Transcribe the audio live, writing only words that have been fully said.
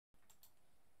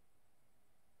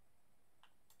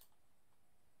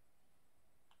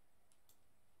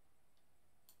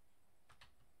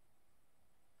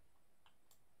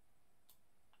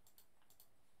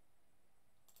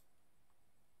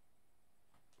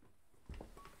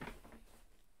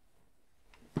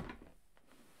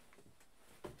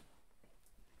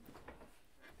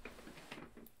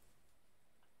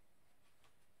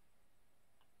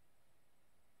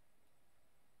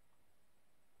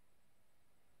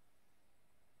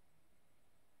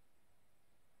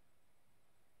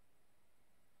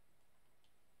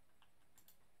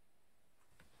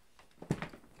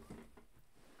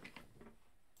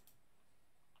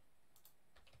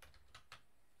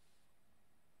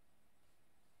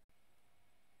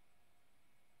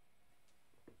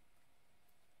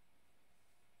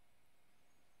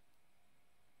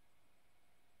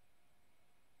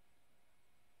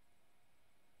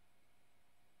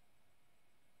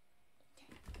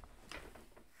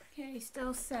Okay,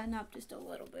 still setting up just a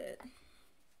little bit.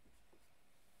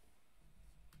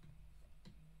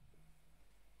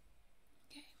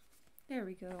 Okay, there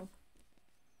we go.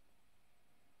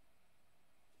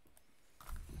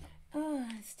 Oh,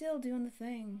 still doing the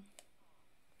thing.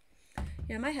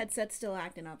 Yeah, my headset's still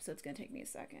acting up, so it's gonna take me a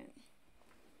second.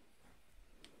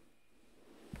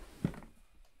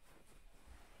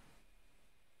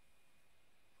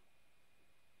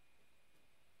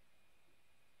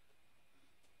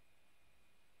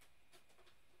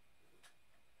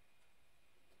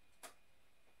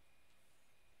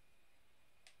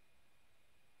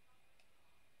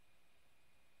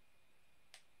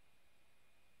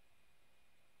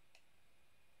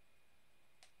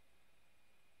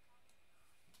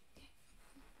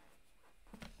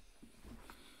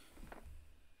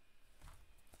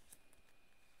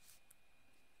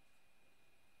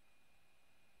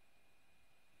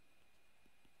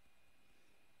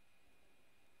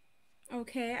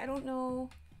 Okay, I don't know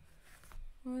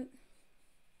what.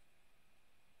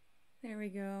 There we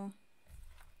go.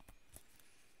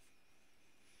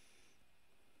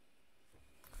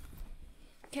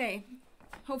 Okay,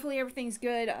 hopefully everything's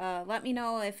good. Let me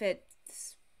know if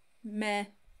it's meh,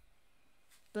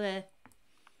 bleh.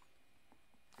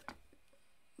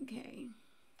 Okay.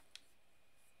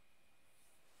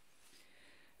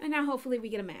 And now hopefully we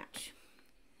get a match.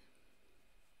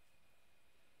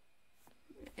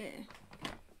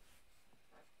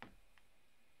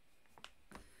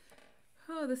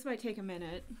 Oh, this might take a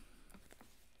minute.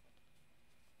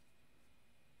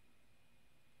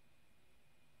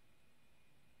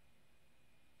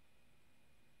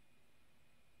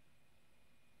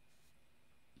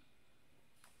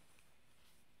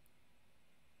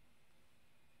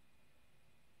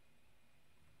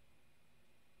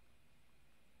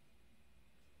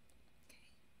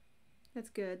 That's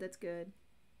good, that's good.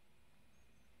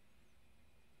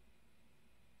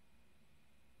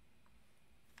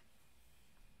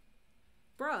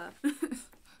 Bruh.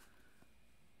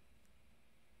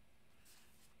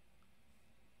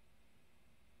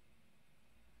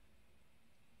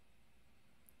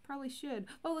 Probably should.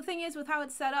 Well, the thing is, with how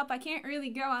it's set up, I can't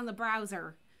really go on the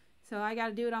browser. So I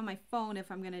gotta do it on my phone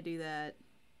if I'm gonna do that.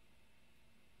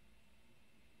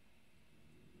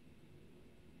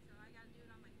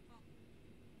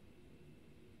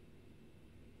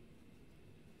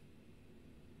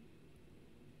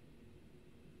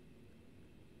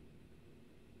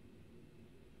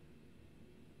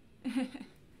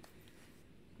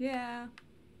 Yeah.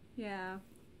 Yeah.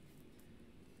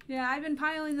 Yeah, I've been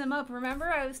piling them up. Remember,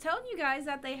 I was telling you guys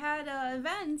that they had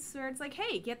events where it's like,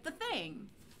 hey, get the thing.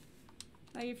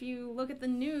 Like, if you look at the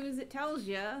news, it tells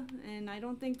you. And I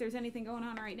don't think there's anything going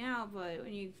on right now, but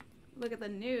when you look at the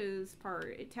news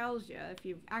part, it tells you. If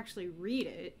you actually read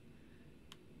it,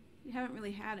 you haven't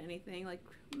really had anything. Like,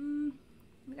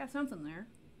 we got something there.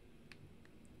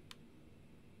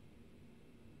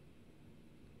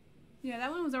 Yeah,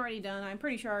 that one was already done. I'm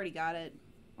pretty sure I already got it.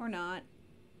 Or not.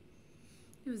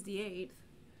 It was the 8th.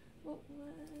 What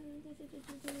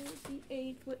was the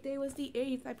 8th? What day was the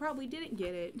 8th? I probably didn't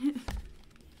get it. No,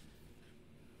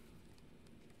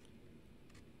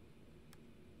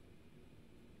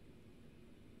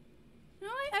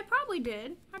 I probably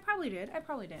did. I probably did.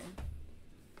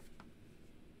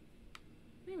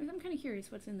 Anyways, I'm kind of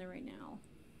curious what's in there right now.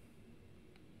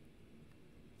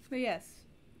 But yes,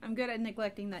 I'm good at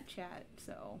neglecting that chat,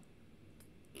 so.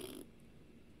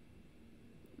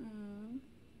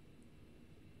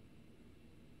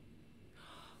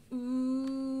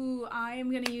 Ooh, I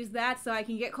am gonna use that so I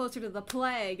can get closer to the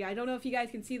plague. I don't know if you guys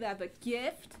can see that, but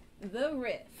gift the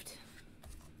rift.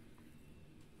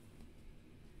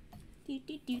 Doot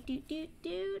doot doot doot doot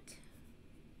doot.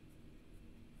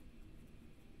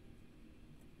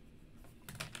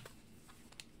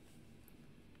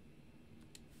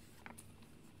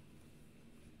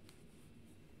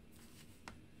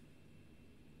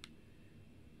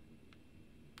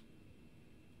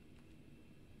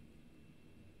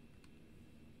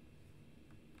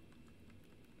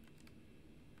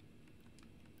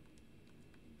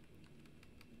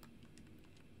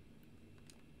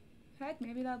 Heck,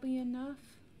 maybe that'll be enough.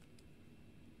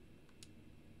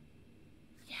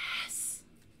 Yes!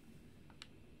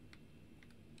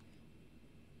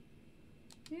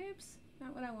 Oops,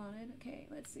 not what I wanted. Okay,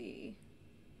 let's see.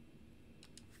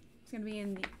 It's gonna be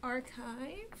in the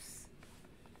archives.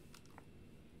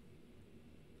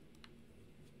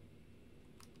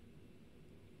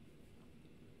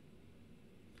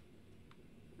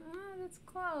 Ah, that's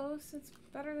close. It's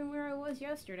better than where I was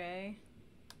yesterday.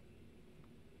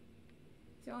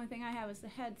 The only thing I have is the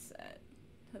headset.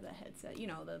 The headset, you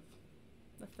know,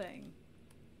 the the thing.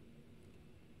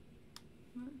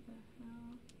 What the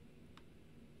hell?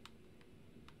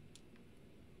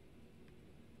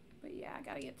 But yeah, I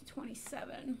gotta get to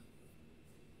 27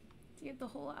 to get the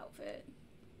whole outfit.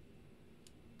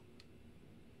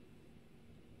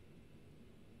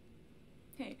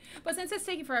 Okay, but since it's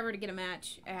taking forever to get a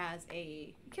match as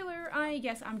a killer, I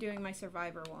guess I'm doing my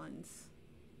survivor ones.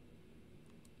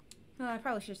 I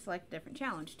probably should select a different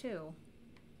challenge too.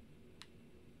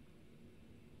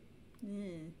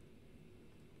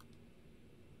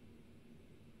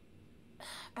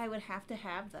 I would have to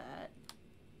have that.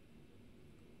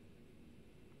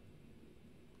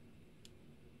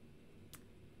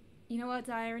 You know what's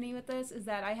irony with this is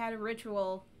that I had a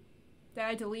ritual that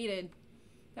I deleted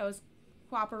that was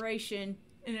cooperation,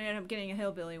 and it ended up getting a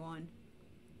hillbilly one.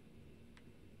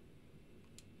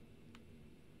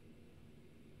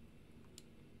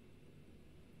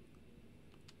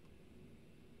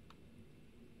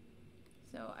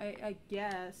 So I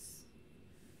guess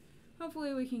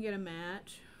hopefully we can get a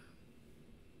match.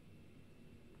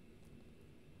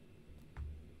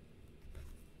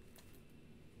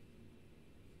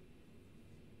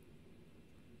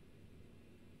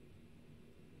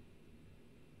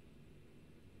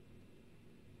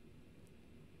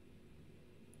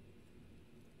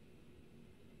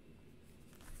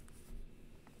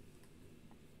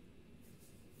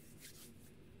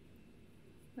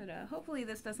 But hopefully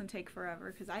this doesn't take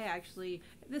forever, because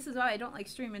this is why I don't like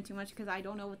streaming too much, because I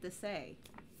don't know what to say.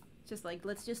 It's just like,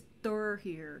 let's just throw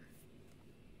here.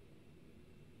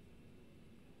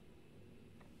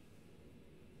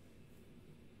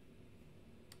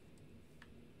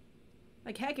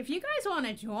 Like, heck, if you guys want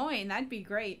to join, that'd be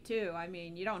great, too. I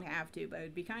mean, you don't have to, but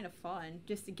it'd be kind of fun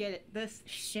just to get this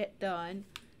shit done.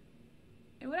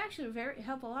 It would actually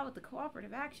help a lot with the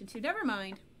cooperative action, too. Never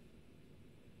mind.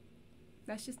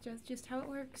 That's just how it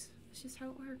works. It's just how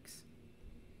it works.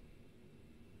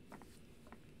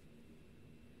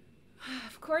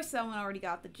 Of course someone already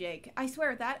got the Jake. I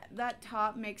swear, that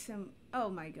top makes him... Oh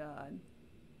my god.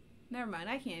 Never mind,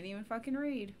 I can't even fucking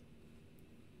read.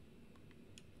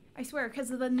 I swear,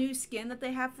 because of the new skin that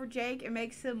they have for Jake, it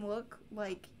makes him look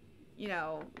like, you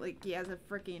know, like he has a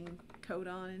freaking coat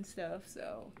on and stuff,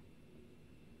 so...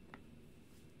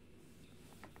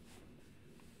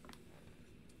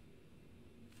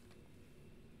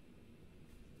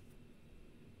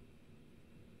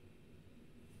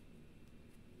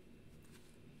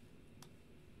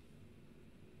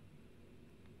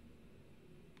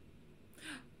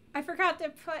 I forgot to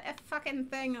put a fucking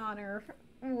thing on her.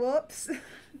 Whoops.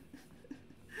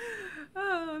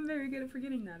 Oh, I'm very good at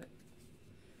forgetting that.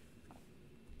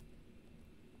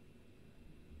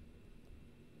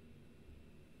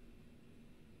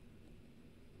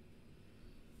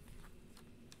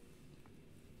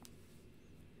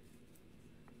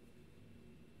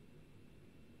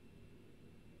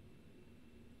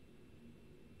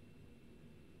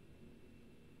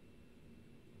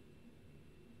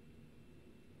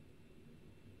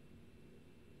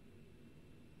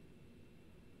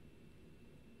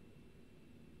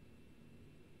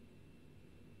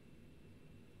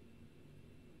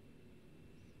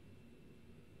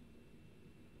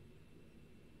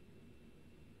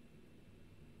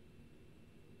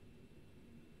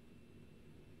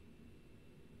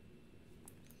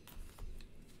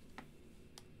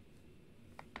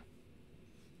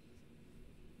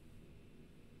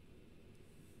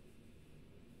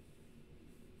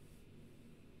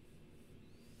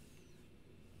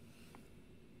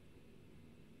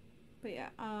 But yeah,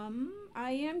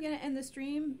 I am gonna end the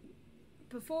stream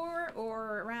before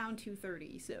or around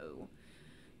 2:30, so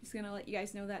just gonna let you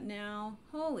guys know that now.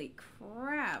 Holy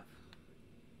crap.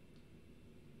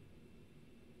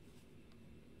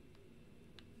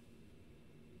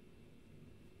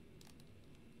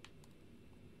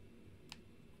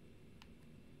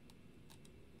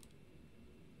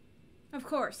 Of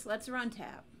course, let's run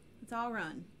tab. Let's all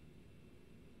run.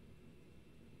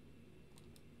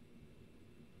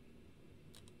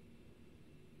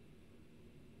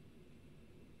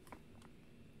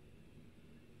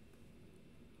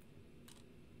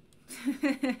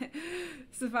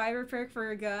 Survivor perk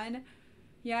for a gun.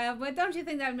 Yeah, but don't you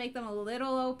think that would make them a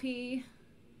little OP?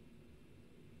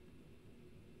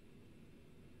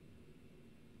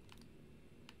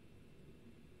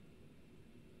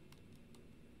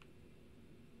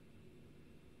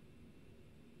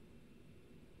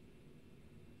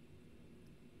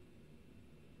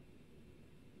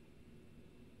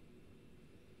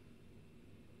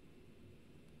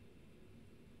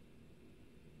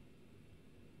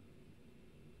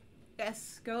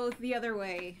 Yes, go the other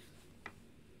way.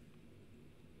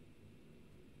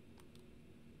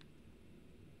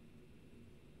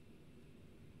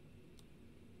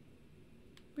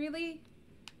 Really?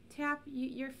 Tap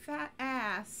your fat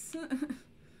ass.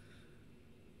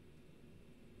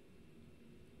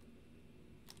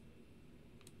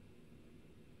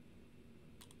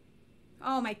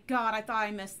 Oh my god, I thought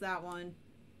I missed that one.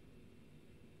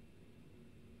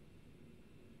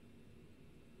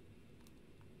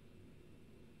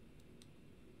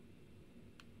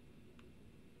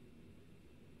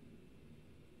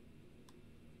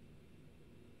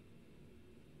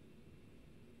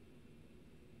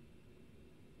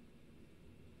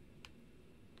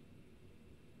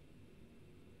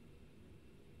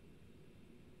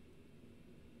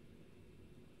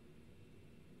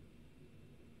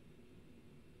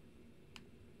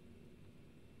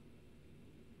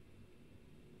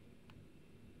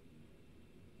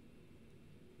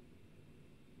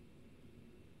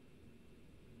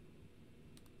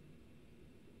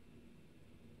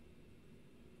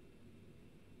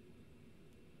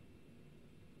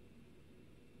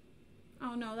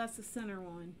 Oh no, that's the center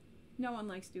one. No one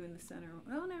likes doing the center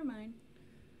one. Oh, never mind.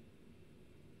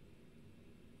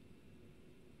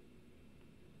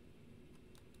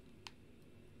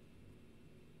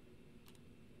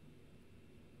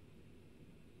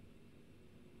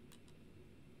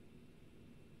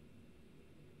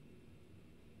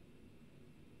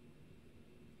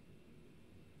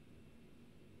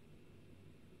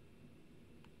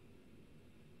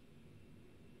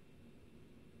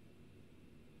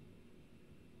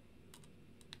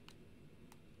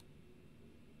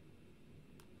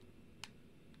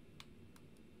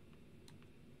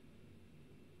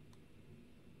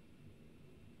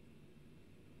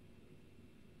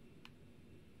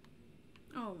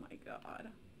 Oh my god.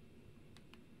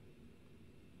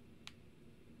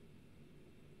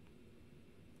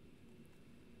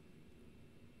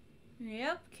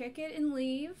 Yep, kick it and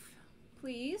leave,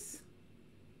 please.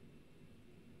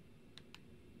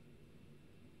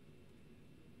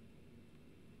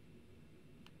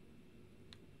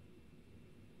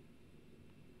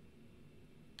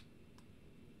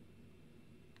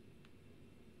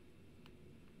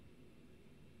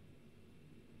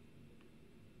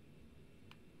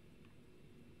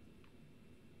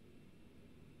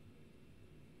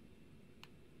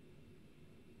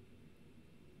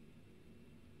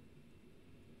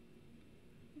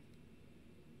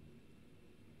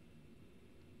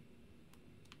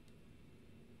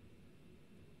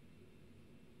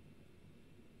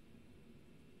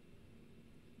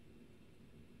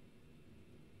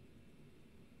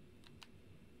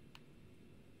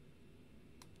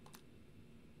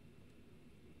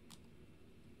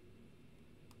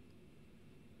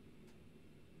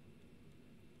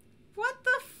 What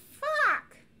the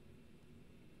fuck?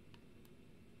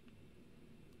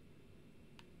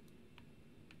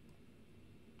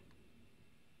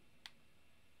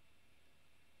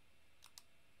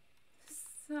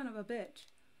 Son of a bitch.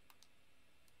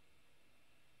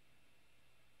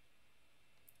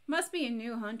 Must be a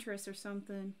new huntress or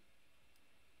something.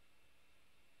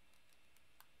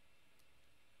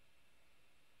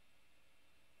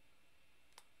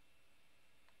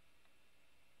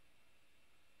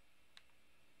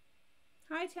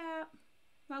 Hi, Tap.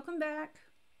 Welcome back.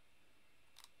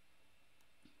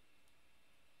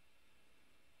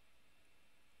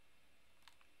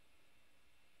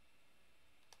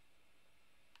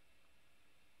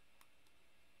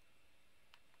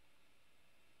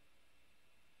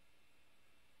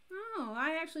 Oh,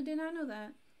 I actually did not know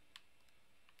that.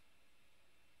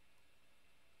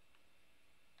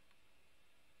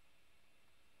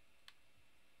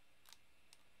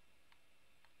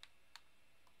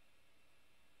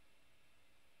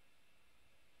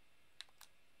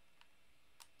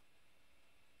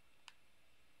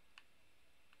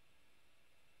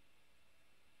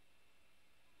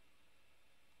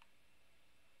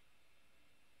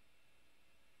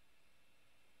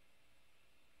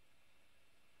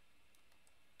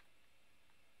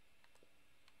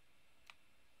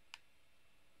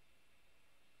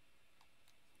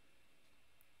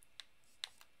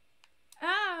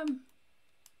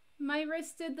 My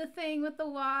wrist did the thing with the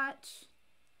watch.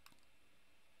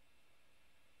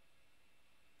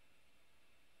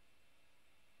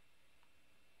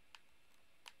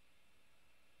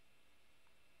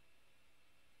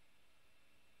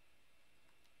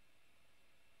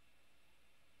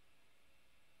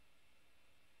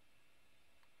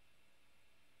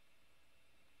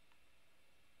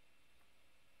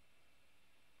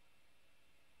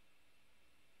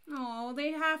 Oh,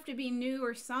 they have to be new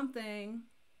or something.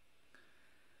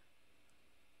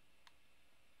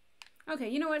 Okay,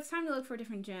 you know what? It's time to look for a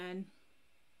different gen.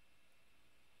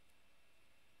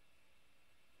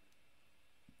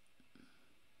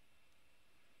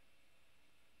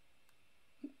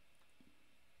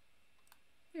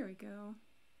 go.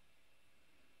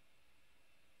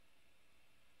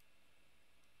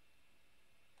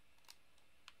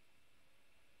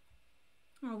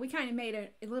 Oh, we kind of made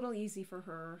it a little easy for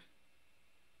her.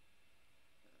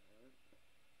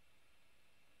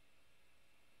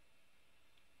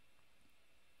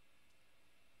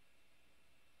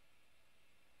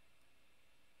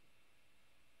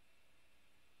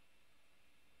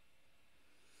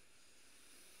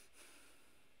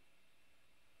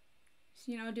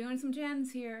 You know, doing some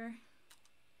gens here.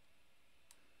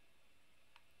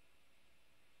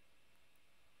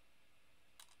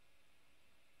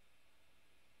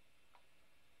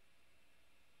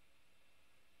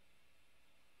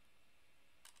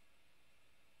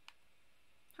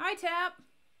 Hi, Tap.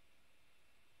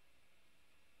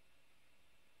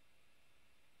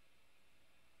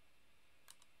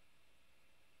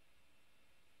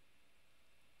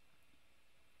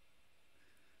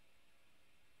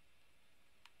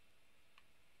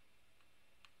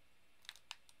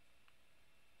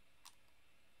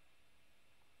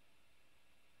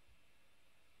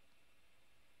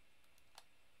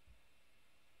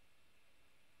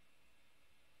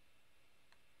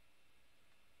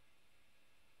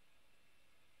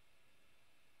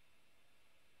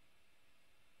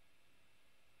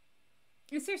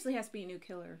 It seriously has to be a new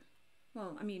killer.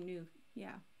 Well, I mean, new.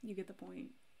 Yeah, you get the point.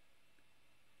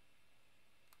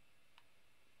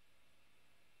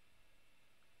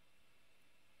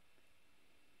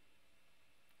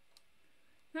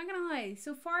 Not gonna lie,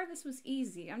 so far this was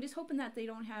easy. I'm just hoping that they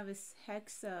don't have a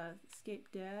hex escape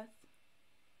death.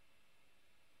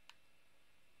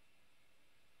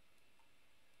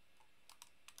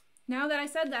 Now that I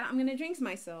said that, I'm gonna jinx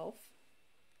myself.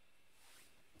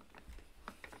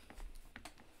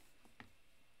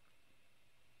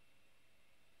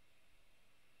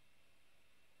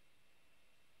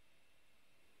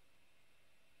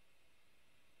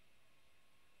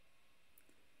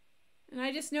 And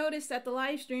I just noticed that the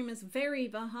live stream is very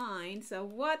behind, so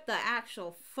what the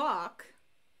actual fuck?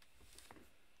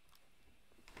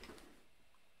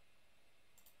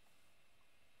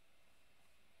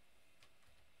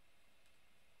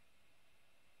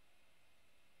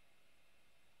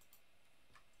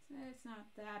 It's not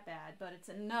that bad, but it's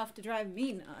enough to drive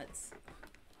me nuts.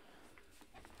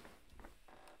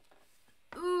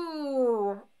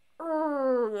 Ooh.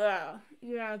 Ooh, yeah.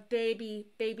 Yeah, baby.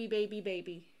 Baby, baby,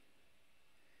 baby.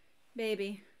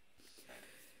 Baby.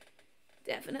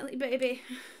 Definitely baby.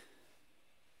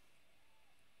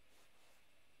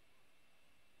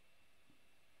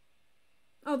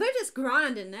 Oh, they're just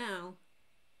grinding now.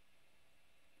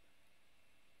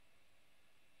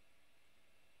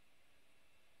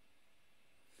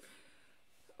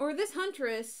 Or this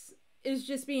huntress is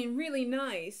just being really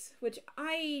nice, which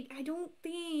I don't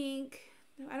think...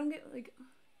 I don't get, like...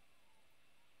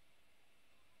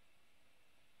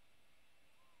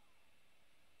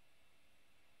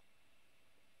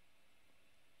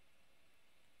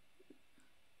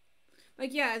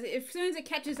 Like, yeah, as soon as it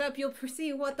catches up, you'll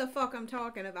perceive what the fuck I'm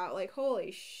talking about. Like, holy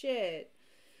shit.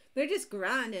 They're just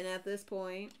grinding at this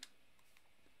point.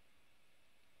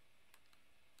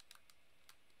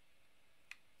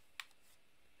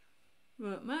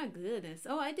 But my goodness.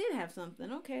 Oh, I did have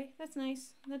something. Okay, that's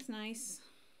nice. That's nice.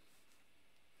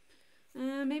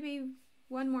 Maybe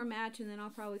one more match and then I'll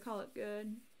probably call it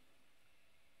good.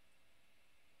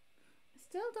 I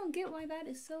still don't get why that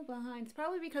is so behind. It's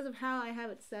probably because of how I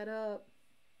have it set up.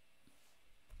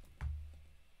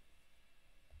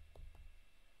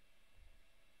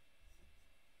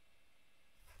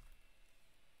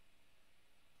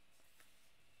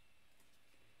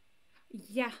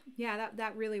 Yeah,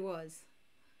 that really was.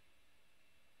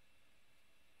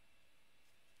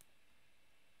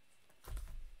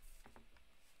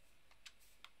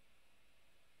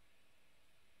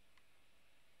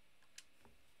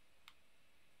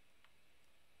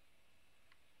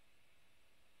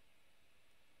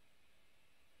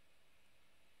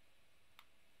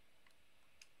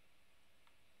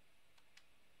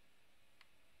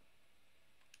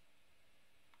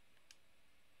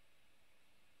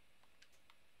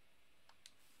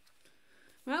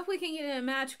 Well, if we can get a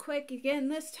match quick again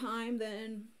this time,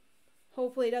 then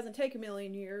hopefully it doesn't take a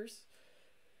million years.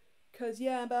 Because,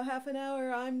 yeah, about half an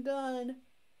hour, I'm done.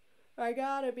 I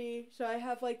gotta be. So I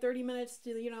have like 30 minutes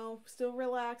to, you know, still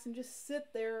relax and just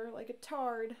sit there like a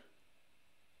tard.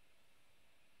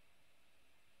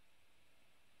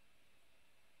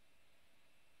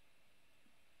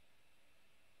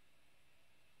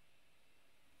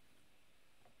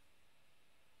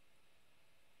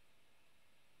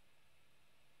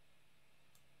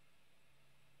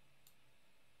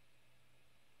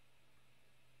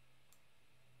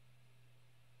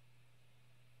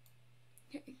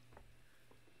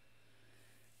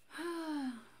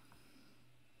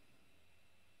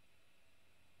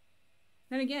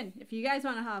 Then again, if you guys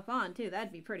want to hop on too,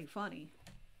 that'd be pretty funny.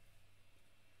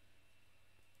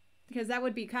 Because that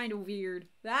would be kind of weird.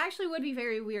 That actually would be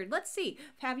very weird. Let's see.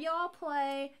 Have you all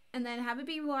play and then have it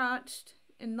be watched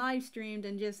and live streamed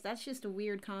and that's just a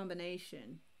weird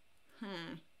combination.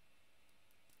 Huh.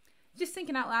 Just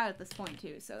thinking out loud at this point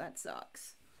too, so that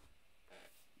sucks.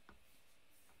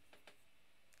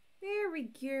 There we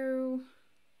go.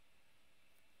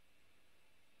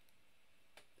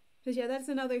 Because yeah, that's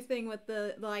another thing with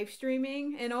the live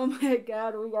streaming. And oh my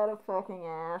god, we got a fucking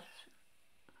ass.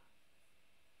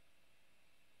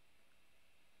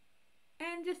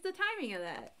 And just the timing of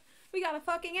that. We got a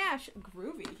fucking ash.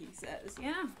 Groovy, he says.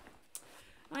 Yeah.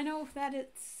 I know if that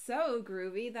it's so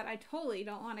groovy that I totally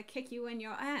don't want to kick you in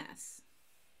your ass.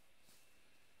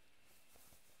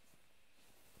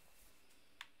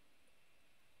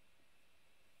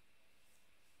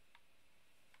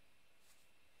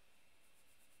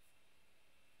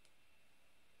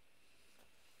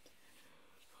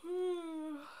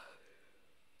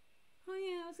 Oh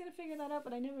yeah, I was gonna figure that out,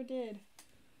 but I never did.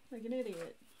 Like an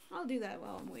idiot. I'll do that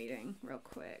while I'm waiting, real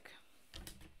quick.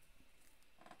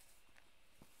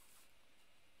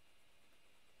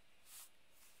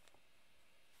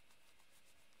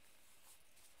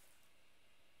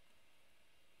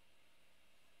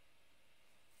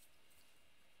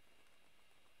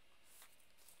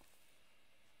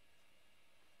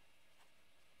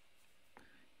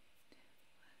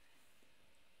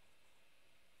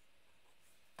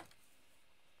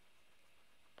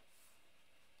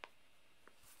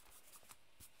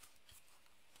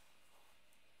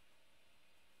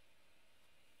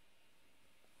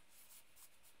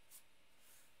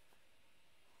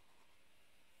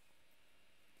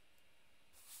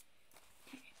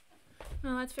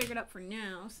 Well, that's figured up for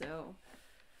now, so...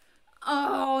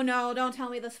 Oh, no, don't tell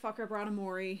me this fucker brought a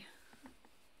Mori.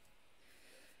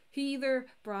 He either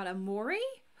brought a Mori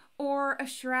or a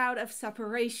Shroud of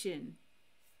Separation.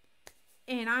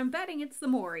 And I'm betting it's the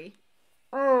Mori.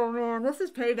 Oh, man, this is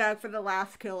payback for the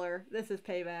last killer. This is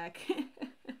payback.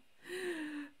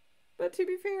 But to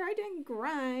be fair, I didn't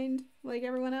grind like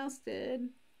everyone else did.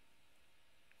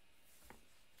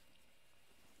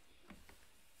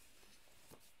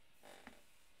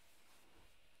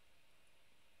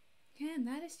 Man,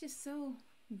 that is just so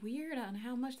weird on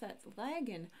how much that's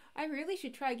lagging. I really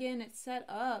should try getting it set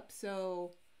up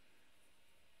so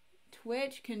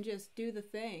Twitch can just do the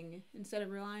thing instead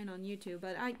of relying on YouTube,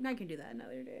 but I can do that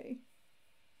another day.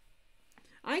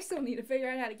 I still need to figure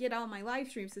out how to get all my live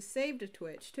streams to save to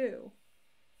Twitch too.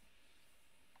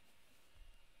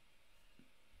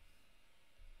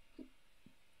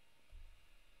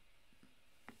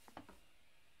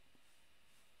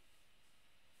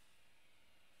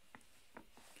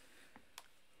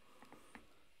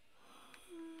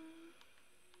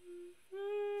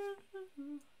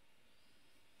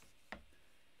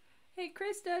 Hey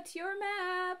Krista, it's your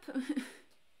map!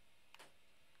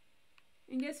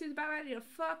 And guess who's about ready to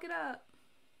fuck it up?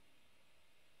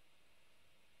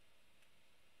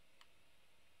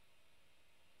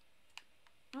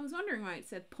 I was wondering why it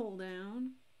said pull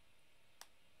down.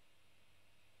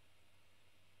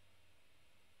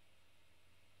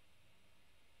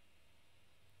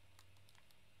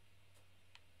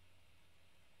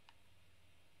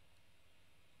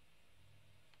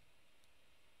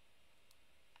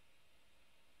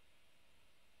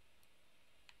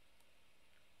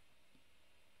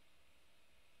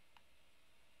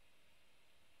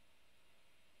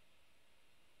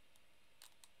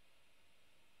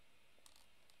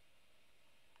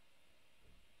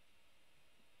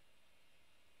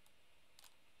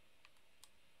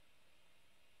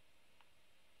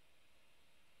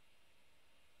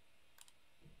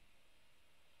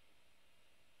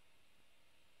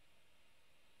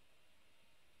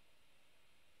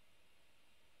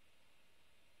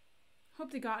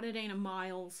 Hope to God it ain't a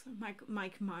Miles.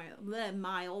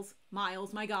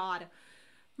 Miles, my God.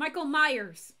 Michael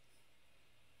Myers.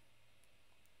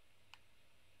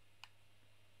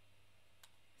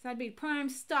 So that'd be prime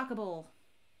stockable.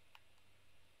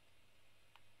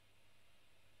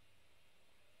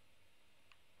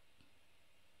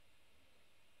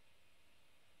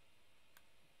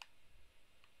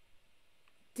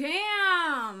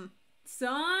 Damn,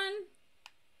 son.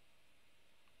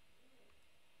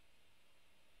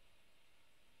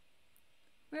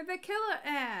 Where'd the killer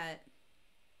at?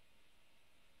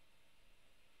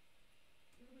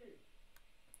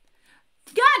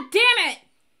 God damn it!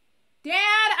 Dad,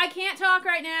 I can't talk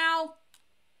right now.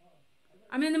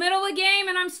 I'm in the middle of a game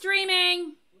and I'm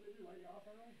streaming.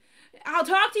 I'll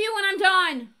talk to you when I'm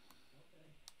done.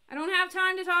 I don't have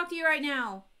time to talk to you right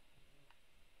now.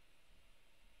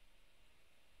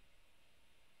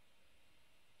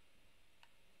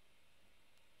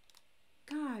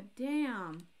 God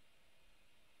damn.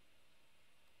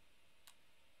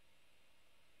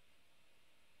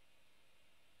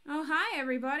 Oh, hi,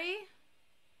 everybody.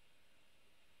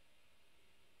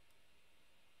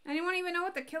 Anyone even know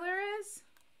what the killer is?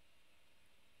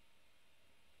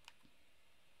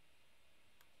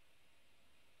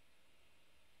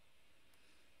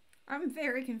 I'm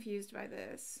very confused by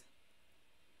this.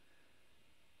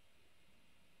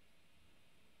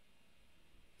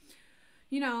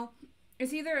 You know,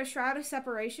 it's either a shroud of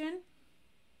separation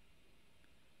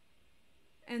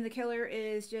and the killer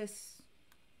is just,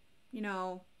 you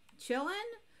know, chilling,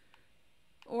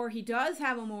 or he does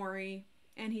have a Maury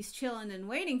and he's chilling and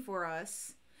waiting for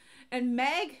us. And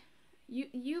Meg,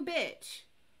 you bitch.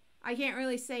 I can't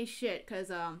really say shit because,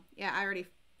 yeah, I already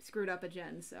screwed up a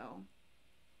gen, so.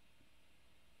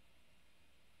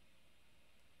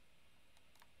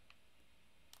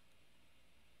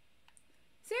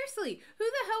 Seriously, who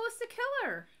the hell was the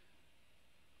killer?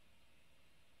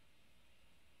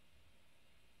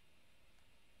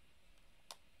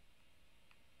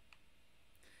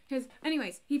 Because,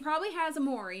 anyways, he probably has a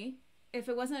Maury if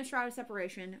it wasn't a shroud of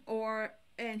separation,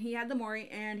 and he had the Maury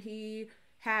and he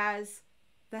has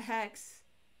the hex.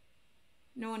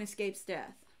 No one escapes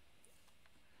death.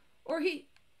 Or he's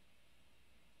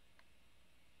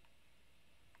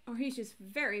just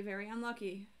very, very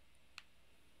unlucky.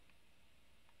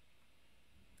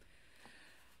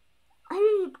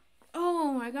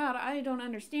 Oh my god, I don't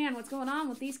understand what's going on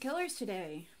with these killers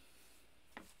today.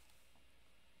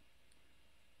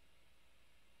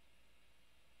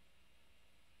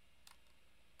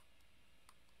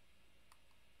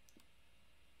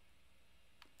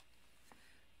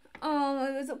 Oh,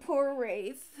 it was a poor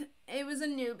Wraith. It was a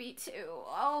newbie too.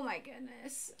 Oh my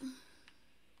goodness.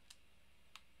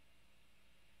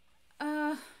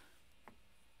 I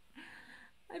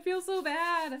feel so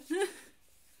bad.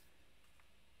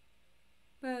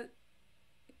 But,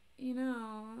 you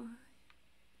know,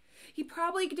 he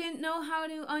probably didn't know how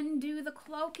to undo the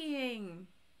cloaking.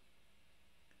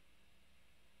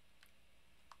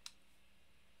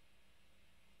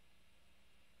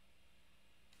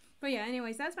 But yeah,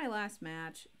 anyways, that's my last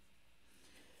match.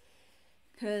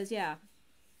 Because, yeah,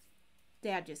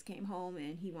 Dad just came home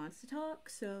and he wants to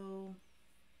talk, so...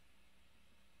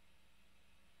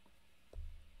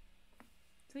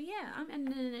 So yeah, I'm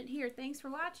ending it here. Thanks for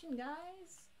watching,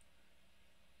 guys.